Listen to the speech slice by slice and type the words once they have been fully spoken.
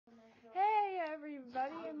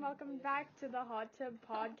welcome back to the Hottub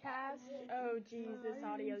podcast. Oh geez, this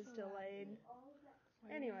audio's delayed.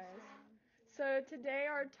 Anyways, so today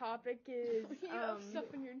our topic is You have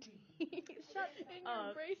stuff in your teeth. Shut in up.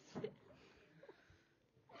 your braces.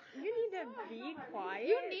 You need to be quiet.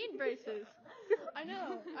 You need braces. I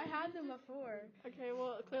know. I had them before. Okay,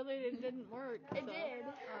 well clearly it didn't work. It so.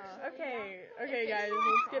 did. Okay, guys,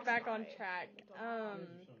 let's get back on track.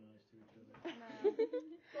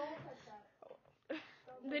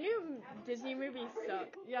 The new Disney movies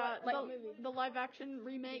suck. Yeah, Like the live action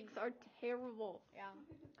remakes are terrible. Yeah.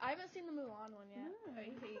 I haven't seen the Mulan one yet.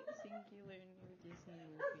 I hate singular new Disney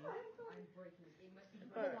movie.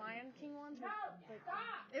 The Lion King ones were like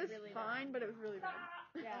It was really fine, but it was really bad.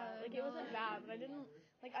 yeah, like it wasn't bad, but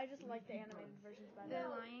I just liked the animated versions The better.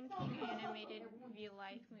 Lion King animated real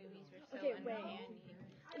life movies were so Okay, wait. uncanny.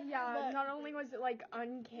 Yeah, not only was it like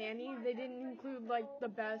uncanny, they didn't include like the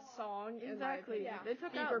best song. Exactly. Yeah. They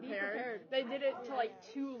took Be out prepared. They did it to like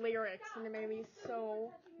 2 lyrics, and it made me so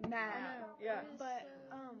mad. Yeah. But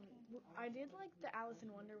I did like the Alice in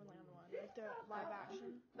Wonderland one, like the live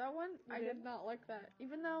action. That one, I did not like that.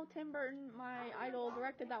 Even though Tim Burton, my idol,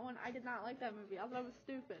 directed that one, I did not like that movie. I thought it was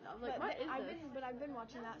stupid. I was like, what is this? I've been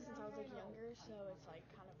watching that since I was like younger, so it's like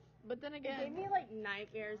kind of. But then It gave again, me like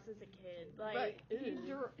nightmares as a kid. Like, but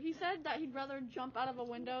he said that he'd rather jump out of a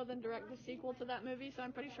window than direct the sequel to that movie, so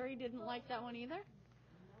I'm pretty sure he didn't like that one either.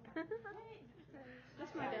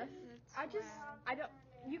 Just my guess. I don't.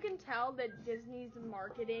 You can tell that Disney's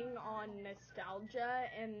marketing on nostalgia,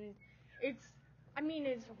 and it's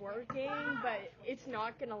working, but it's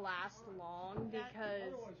not gonna last long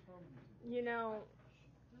because,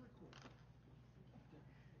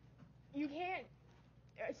 you can't.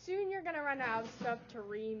 Soon you're gonna run out of stuff to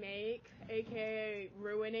remake, aka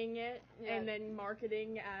ruining it, and then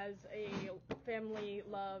marketing as a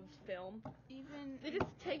family-loved film. Even They just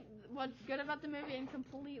take what's good about the movie and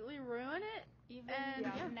completely ruin it.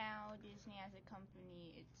 now, Disney as a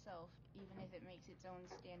company itself, even if it makes its own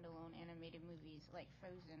standalone animated movies like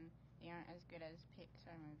Frozen, they aren't as good as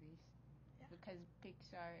Pixar movies. Yeah. Because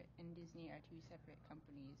Pixar and Disney are two separate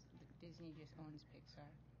companies. Disney just owns Pixar.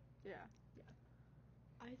 Yeah.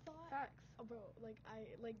 I thought. Facts. Oh, bro,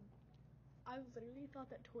 I literally thought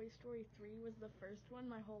that Toy Story 3 was the first one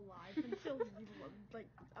my whole life until like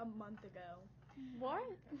a month ago. What?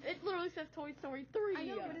 It literally says Toy Story 3. I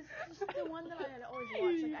know, but it's just the one that I had always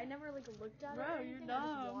watched. Like I never looked at it. Bro, or anything. you're dumb.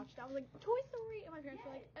 I just watched it. I was like Toy Story, and my parents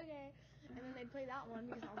were like, okay, and then they'd play that one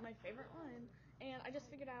because that was my favorite one. And I just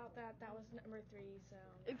figured out that was number 3. So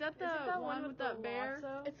Is that the one with the bear?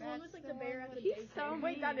 it's the one with like the bear at the He's daycare. so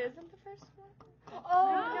Wait, that mean. isn't the first one?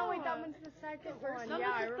 Oh, no, wait, No. that one's the second one. No,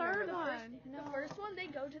 Yeah, I the remember. third one. The first one, they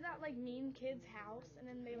go to that like mean kid's house, and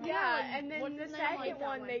then they like, Yeah, and then what's the his name? second Like that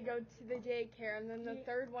one, they go to the daycare, and then the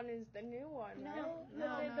third one is the new one,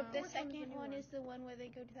 right? The second one is the one where they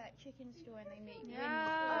go to that chicken store and they make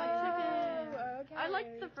Yeah, chicken. Okay. I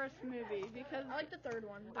liked the first movie because I like the third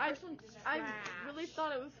one. The I first one's I trash. really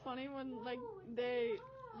thought it was funny when they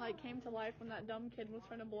came to life when that dumb kid was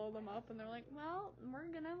trying to blow them up and they're like, well, we're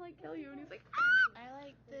gonna kill you, and he's like, ah! I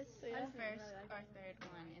like this Yeah. first or third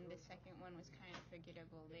one, and the second one was kind of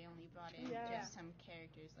forgettable. They only brought in just some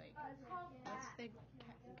characters, like, what's the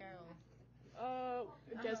girl?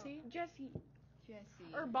 Jessie? Jessie.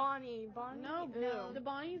 Or Bonnie. No, the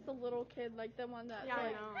Bonnie's the little kid, like the one that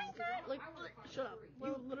shut up.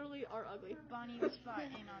 You literally are ugly. Bonnie was brought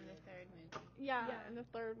in on the third movie. Yeah, in the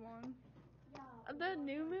third one. The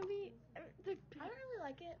new movie, I don't really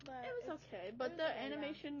like it, but it was okay. But the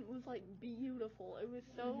animation was like beautiful. It was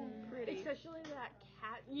so pretty. Especially that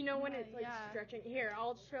cat. You know when it's like stretching. Here,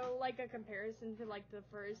 I'll show like a comparison to like the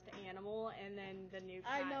first animal and then the new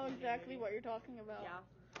cat. I know in the exactly movie. what you're talking about. Yeah.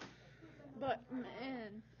 But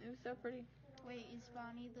man, it was so pretty. Wait, is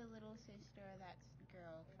Bonnie the little sister or that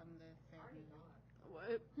girl from the third movie?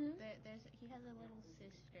 What? He has a little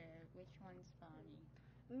sister. Which one's Bonnie?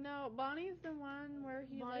 No, Bonnie's the one where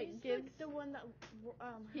he Bonnie's gives like the one that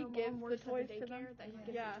he her gives mom the works toys at the to daycare them. that he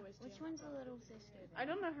gives the toys to. Which one's the little sister? Then? I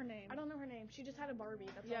don't know her name. I don't know her name. She just had a Barbie.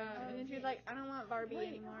 That's all. Yeah, and then she's like, I don't want Barbie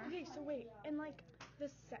anymore. Okay, so wait, and like the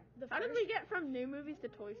How did we get from new movies to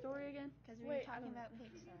Toy Story again? Because we were talking about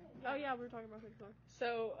Pixar. Oh yeah, we were talking about Pixar.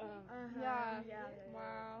 So, yeah.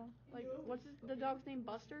 Wow. Like, what's the dog's name?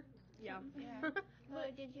 Buster? Yeah.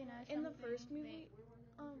 But did you know something? In the first movie,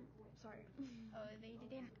 sorry. They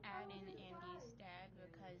didn't add in Andy's dad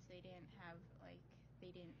because they didn't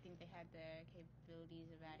think they had the capabilities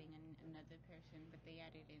of adding another person, but they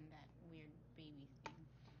added in that weird baby thing.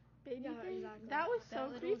 Baby Yeah, thing? exactly. That was so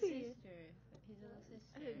That creepy. little sister. His little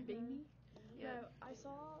sister. Baby? Yeah, I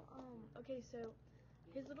saw. Okay, so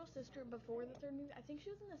his little sister before the third movie. I think she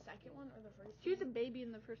was in the second one or the first. She was a baby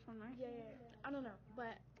in the first one, right? Yeah. I don't know,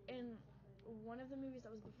 but in one of the movies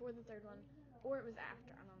that was before the third one, or it was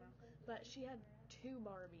after, I don't know. But she had 2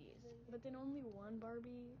 Barbies, but then only one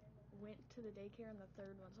Barbie went to the daycare in the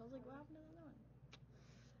third one. So I was like, what happened to the other one?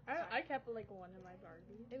 I kept like one of my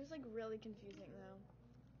Barbies. It was like really confusing though.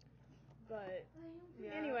 But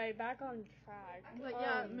Yeah. anyway, back on track. But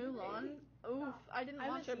yeah, Mulan. Oof, I didn't I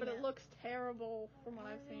haven't watch it, but seen it it. looks terrible from what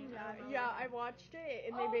I've seen. Yeah, I watched it,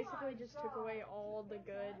 and they basically just took away all the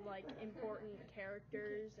good, like, important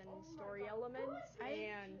characters and story elements,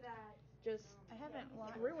 and just I haven't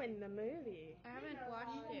watched. ruined the movie. I haven't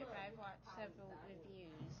watched it, but I've watched several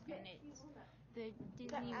reviews, and it's the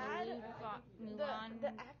Disney Mulan. The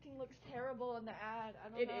acting looks terrible in the ad. I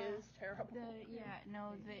don't It know. is terrible.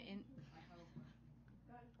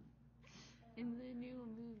 In the new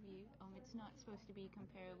movie, it's not supposed to be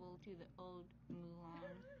comparable to the old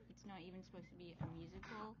Mulan. It's not even supposed to be a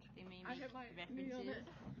musical. They may make references,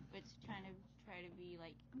 but it's try to be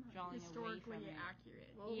like drawing away from it.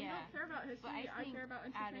 Accurate. Well, we don't care about history. But I think care about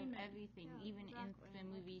out of entertainment. everything, even if the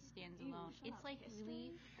movie stands alone, it's like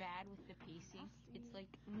really bad with the pacing. It's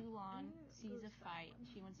like Mulan sees a fight,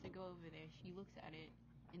 she wants to go over there, she looks at it,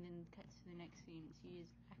 and then cuts to the next scene. She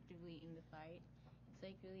is actively in the fight. It's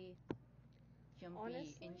like really jumpy,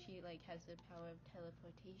 Honestly, and she like has the power of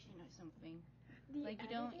teleportation or something. The Like you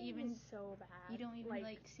don't even is so bad.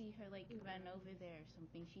 like see her like run over there or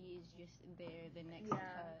something. She is just there the next Yeah.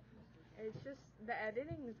 cut. It's just, the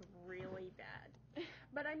editing is really bad.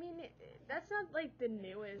 But I mean, that's not like the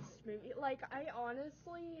newest movie. Like, I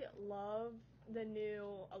honestly love the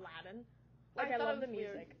new Aladdin. Like, I thought love it the was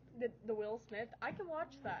music. The Will Smith. I can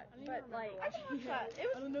watch that. But like, I can watch that.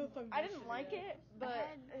 It was. I don't know if I've I watched didn't it like yet. it, but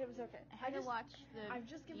it was okay. I had to watch the I've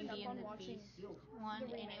just given Beauty up and on the watching Beast one,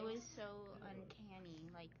 the and it was remakes. so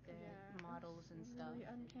uncanny, like the models and It's stuff. really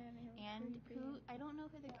uncanny. It was And creepy. I don't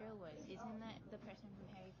know who the girl was. Isn't that the person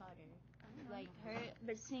from Harry Potter? Like her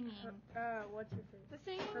singing. What's your favorite? The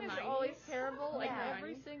singing is Hermione? always terrible. Like Yeah.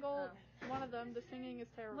 every single one of them, the singing is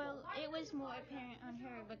terrible. Well, it was more apparent on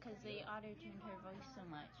her because they auto-tuned her voice so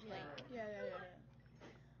much. Like, Yeah.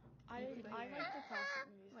 I like the classic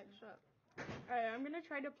movies. like shut. Alright, I'm gonna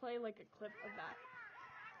try to play like a clip of that.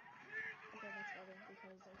 Okay, that's better because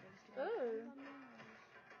I used to Ooh.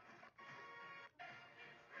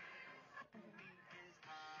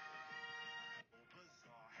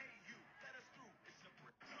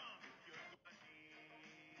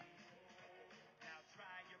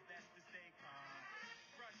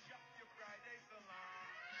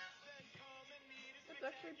 It's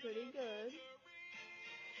actually pretty good.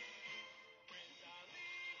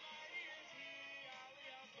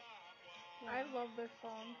 I love this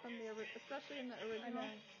song from especially in the original.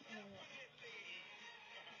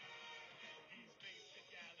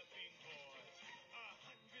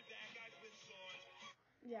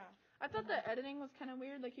 Yeah. I thought the editing was kind of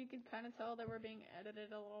weird. Like you could kind of tell they were being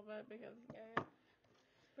edited a little bit because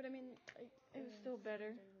But I mean, like, it was still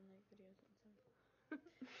better.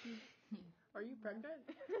 Are you pregnant?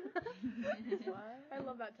 What? I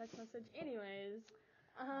love that text message. Anyways,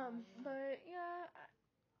 But yeah,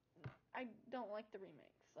 I don't like the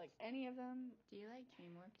remakes. Like any of them. do you like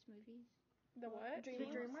DreamWorks movies? The what? The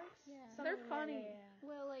DreamWorks? Yeah. They're funny.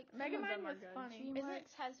 Well, like Megamind was good. funny.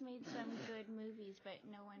 DreamWorks has made some good movies, but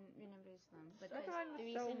no one remembers them because Megamind was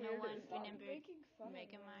the so reason no weird. one It was remembered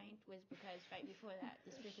Megamind was because right before that,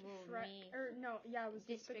 Despicable Me. Or no, yeah, it was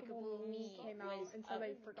Despicable Me came out, was and so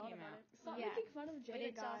they up- forgot came about out. it. Stop Yeah, making fun of Jada, but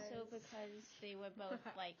it's guys. also because they were both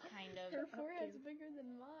like kind of. Her forehead's bigger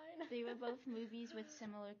than mine. They were both movies with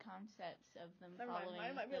similar concepts of them Never mind, following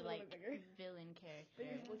mine might be a the little like bit bigger. villain character,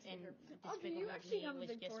 Yours looks and bigger. Despicable you actually Me have a was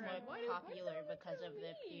big just more forehead. Why popular someone because tell of the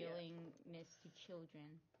me? appealingness to children.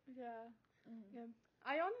 Yeah.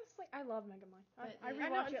 I honestly, I love Megamind. But I the-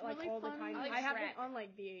 rewatch it's it like really all the funny. time. I like I have Shrek. it on like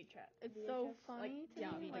VHS. It's VHS, so funny like, to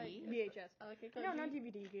yeah, me. Like, VHS. I like it No, not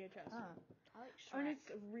DVD, VHS. I like And Shrek. it's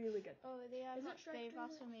really good. Oh, they have. Isn't Shrek They've Dreamworks?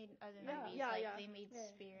 also made other Yeah. movies. Yeah, like yeah. they made Yeah.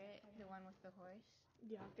 Spirit, the one with the horse.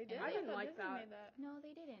 Yeah, They did. I didn't thought like Disney that. made that. No,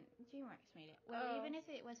 they didn't. DreamWorks made it. Well, Oh. even if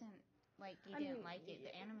it wasn't like you I didn't mean, like it,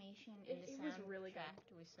 the animation it- and the it was soundtrack really good.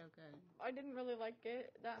 was so good. I didn't really like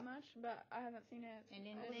it that much, but I haven't seen it. And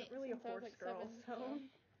then I they- wasn't really a since I was, horse like, girl, 7, so.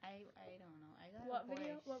 I don't know. I got What a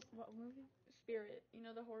video? horse. What movie? Spirit. You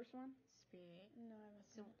know the horse one? Spirit. No, I haven't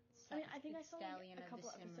So, seen it. I mean, I think I it's saw like Stallion a of couple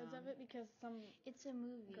the episodes Cimarron. of it because some It's a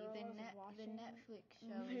movie. girl The I was the watching Netflix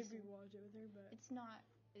show made is. me watch it with her, but It's not.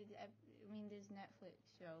 I mean, there's Netflix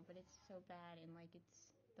show, but it's so bad and like it's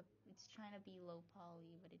trying to be low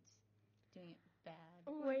poly, but it's doing it bad.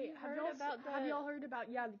 Ooh, Wait, have y'all heard about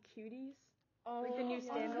the Cuties? Oh, like the new I was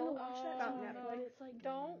gonna standalone watch that about too, Netflix? but it's like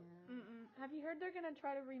Don't. Have you heard they're gonna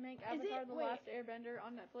try to remake Avatar: The Last Airbender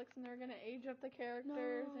on Netflix, and they're gonna age up the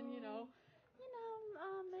characters and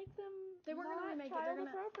make them. They weren't gonna not remake it. child They're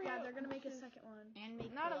gonna appropriate, they're gonna make a which is second one. And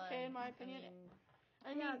make not blood. okay in my opinion.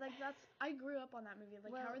 I mean, Like that's I grew up on that movie.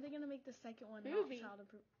 Like how are they gonna make the second one movie. not child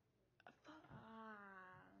approved?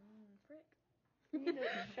 Frick. You mean the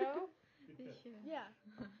show? The show. Yeah.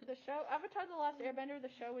 The show Avatar: The Last Airbender. The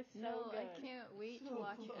show is so good. I can't wait to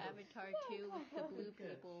watch Avatar 2 with the blue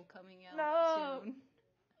people coming out soon.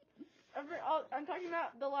 I'm talking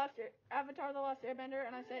about Avatar: The Last Airbender,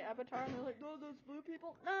 and I say Avatar, and they're like, "No, those blue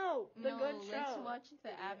people." No, the good show. Let's watch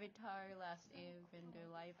the Avatar: Last Airbender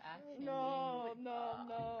live action. No.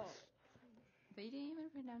 They didn't even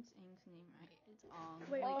pronounce Aang's name right. It's Aang.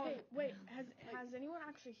 Wait. Has anyone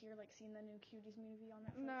actually here seen the new Cuties movie on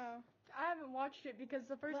Netflix? No, I haven't watched it because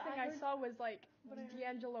the first thing I saw was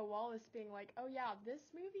D'Angelo Wallace being like, "Oh yeah, this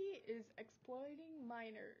movie is exploiting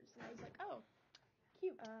minors," and I was like, "Oh,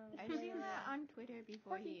 cute." I've seen that on Twitter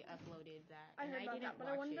before he uploaded that. I heard about that, but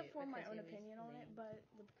I wanted to form my because own it was opinion on it. lame. But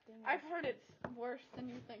the thing is, I've heard it's worse than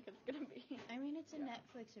you think it's gonna be. I mean, it's a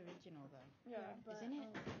Netflix original though. Yeah, but, isn't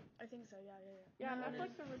it? I think so. Yeah. Yeah,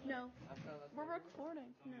 Netflix original. No. We're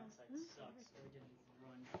recording. No.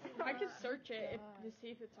 I could search it to see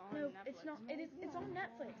if it's on No, Netflix. it's not. It's on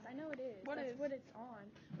Netflix. I know it is. What it's on.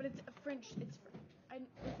 But it's a French. I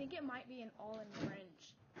think it might be all in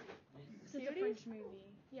French. It's a French movie.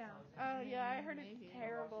 Yeah. Oh yeah, I heard it's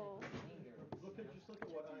terrible. Just look at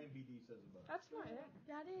what IMDb says about it. That's not it.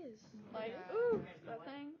 That is. That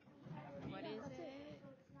thing. What is it?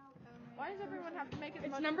 Why does everyone have to make it?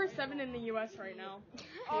 It's number 7 in the U.S. right now.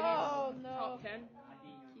 Oh no. Top 10.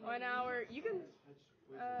 1 hour. You can.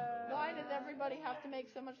 Why does everybody have to make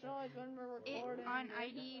so much noise when we're recording? On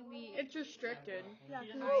IMDb, It's restricted. Yeah,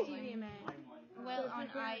 because it's TVMA. well, on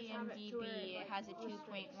IMDb it has a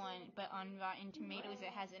 2.1, but on Rotten Tomatoes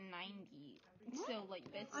it has a 90. So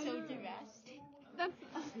that's so drastic. That's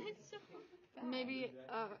It's so bad. maybe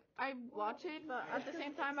I watch it, but at the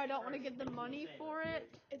same time I don't want to get the money for it.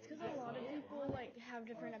 It's because a lot of people have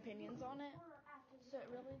different opinions on it. So it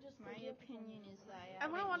really just. My opinion is that I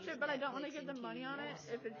want to watch it, but I don't want to get the money on it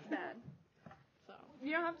if it's bad. So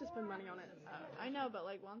You don't have to spend money on it. I know, but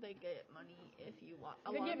won't they get money if you watch?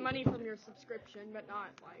 They get money from your subscription, but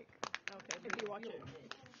not if you watch it.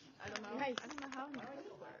 I don't know. Nice. I don't know how Netflix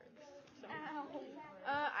works. So.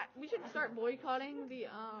 We should start boycotting the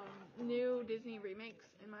new Disney remakes.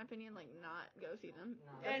 In my opinion, not go see them.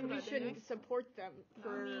 And we should support them I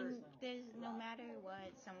for. mean, there's no matter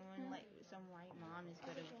what, someone some white mom is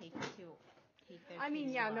gonna take their kids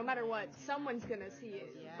to No matter what, someone's gonna see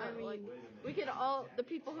it. Yeah. But we could all, the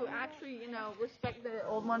people who actually respect their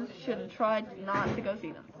old ones should try not to go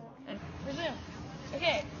see them. And Resume.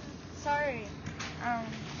 Okay. Sorry.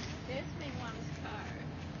 Disney wants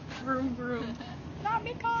cars. Vroom vroom. not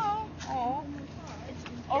me car. Oh.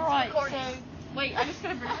 Alright, so wait, I just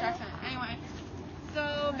got a British accent. Anyway.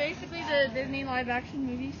 So basically the Disney live action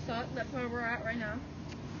movies suck. That's where we're at right now.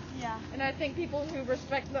 Yeah. And I think people who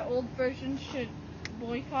respect the old version should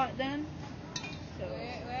boycott them. So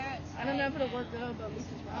We're at I don't know if it'll work though, but we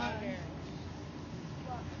should try.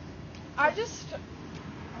 I just,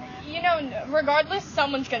 regardless,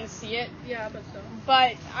 someone's gonna see it. Yeah, but still.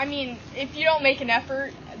 But I mean, if you don't make an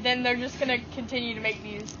effort, then they're just gonna continue to make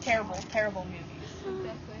these terrible, terrible movies.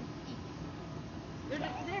 Exactly. They're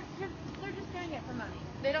just doing it for money.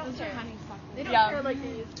 They don't care. They don't Yeah. care like they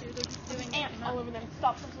used to. They're just doing it Ants for all money. over them.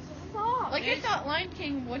 Stop. Like I thought Lion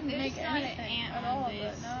King wouldn't There's make not an anything ant at on all,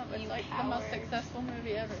 this, but no, it's you the most coward. successful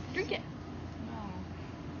movie ever. Drink it. No.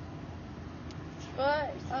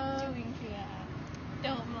 But Doing to that.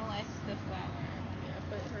 Don't molest the flower. yeah,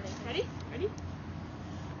 but it hurting. Ready?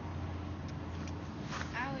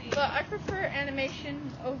 Owie. But I prefer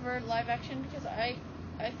animation over live action because I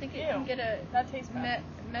think it can get That tastes bad.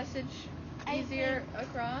 message easier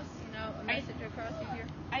across. A message across easier.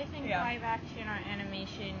 I think live action or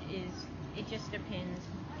animation it just depends.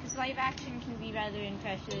 Because live action can be rather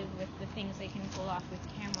impressive with the things they can pull off with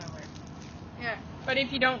camera work. Yeah. But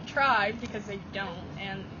if you don't try, because they don't,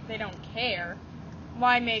 and they don't care,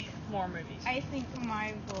 why make more movies? I think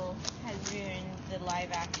Marvel has ruined the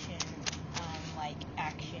live action,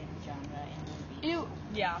 action genre in movies. Ew.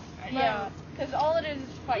 Yeah. Yeah. Because all it is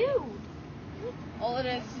fighting. All it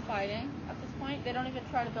is fighting at this point. They don't even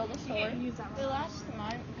try to build a story. The last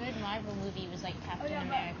good Marvel movie was Captain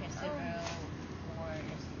America Civil War.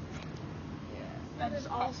 That is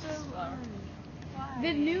also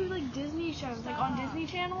The new like Disney shows, like on Disney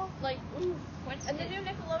Channel. Like, What's and the new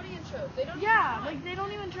Nickelodeon shows. They don't. Yeah, even like they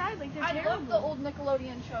don't even try. Like they're I terrible. love the old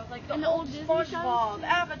Nickelodeon shows, like the And the old old Disney SpongeBob, shows?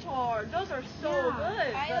 Avatar. Those are so Yeah.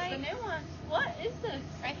 good. I But the like- new ones, what is this?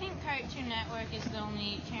 I think Cartoon Network is the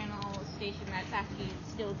only channel station that's actually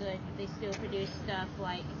still good. They still produce stuff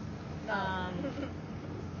like,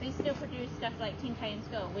 they still produce stuff like Teen Titans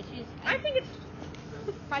Go, which is. I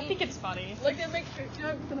think it's funny. Like they make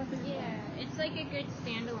jokes and Yeah, it's like a good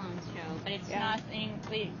standalone show, but it's nothing.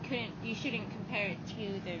 You shouldn't compare it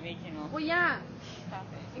to the original. Well, yeah. Stop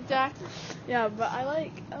it. Exactly. Yeah, but I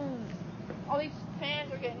like all these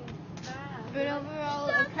fans are getting mad. But overall,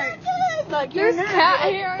 a cartoon. Like There's your cat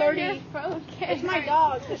like hair on 30. your It's my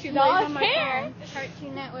dog. So she lays Dog on my hair. phone.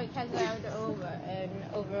 Cartoon Network has allowed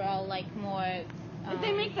overall like more.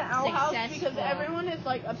 They make the Owl House because successful. everyone is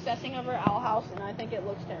like obsessing over Owl House, and I think it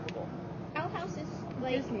looks terrible. Owl House is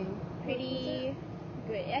like pretty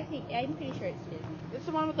good. I'm pretty sure it's Disney. It's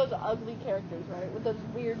the one with those ugly characters, right? With those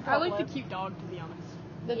weird. I like the lips. cute dog, to be honest.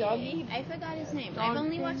 The doggy. I forgot his name. Dog I've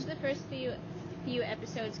only thing. watched the first few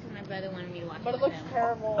episodes because my brother wanted me to watch But it it looks with him.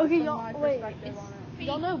 terrible. Okay, from y'all- my wait, perspective it's on it. pretty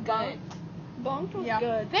Y'all know good. Bunk? Bunk was Yeah.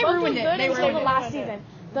 good. They Bunk ruined was it. good They until ruined the it. last season.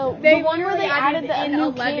 the one where they added the in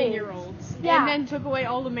new 11-year-olds. Yeah. And then took away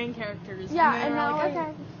all the main characters. Yeah, they and were now like,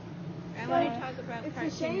 okay. I want to talk about It's a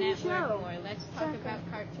Cartoon shame Network show. more. Let's talk about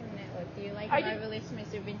Cartoon Network. Do you like I do- Marvelous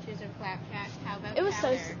Misadventures of Flapjack? How about It was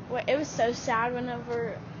so Chowder? it was so sad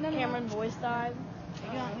whenever Cameron Boyce died.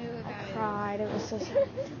 I don't know who that is. Cried. It was so sad.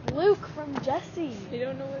 Luke from Jesse. I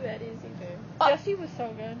don't know what that is either. Jesse was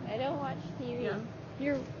so good. I don't watch TV. Yeah.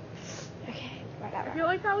 You're okay. I Whatever. feel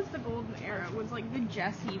like that was the golden era. Was like the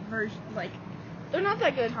Jessie version, like They're not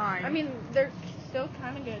that good. Time. I mean, they're still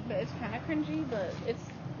kind of good, but it's kind of cringy, but it's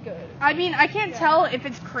good. I mean, I can't tell if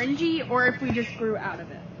it's cringy or if we just grew out of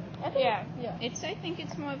it. I think, yeah. I think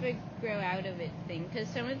it's more of a grow out of it thing, because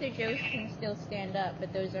some of the jokes can still stand up,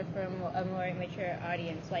 but those are for a more mature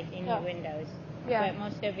audience, like Innuendos. Yeah. But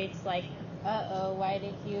most of it's like, why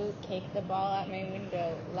did you kick the ball out my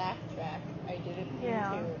window? Laugh track. I didn't mean Yeah.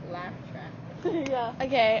 to. Laugh track. Yeah.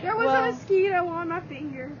 Okay. There was a mosquito on my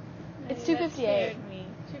finger. It's That 2:58. scared me.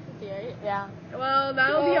 258. Yeah. Well,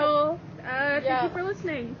 that'll be all. Thank Yeah. you for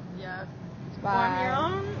listening. Yeah. Bye. On your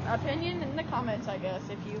own opinion in the comments, I guess,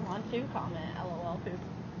 if you want to comment. LOL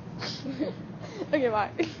poop. Okay.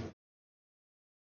 Bye.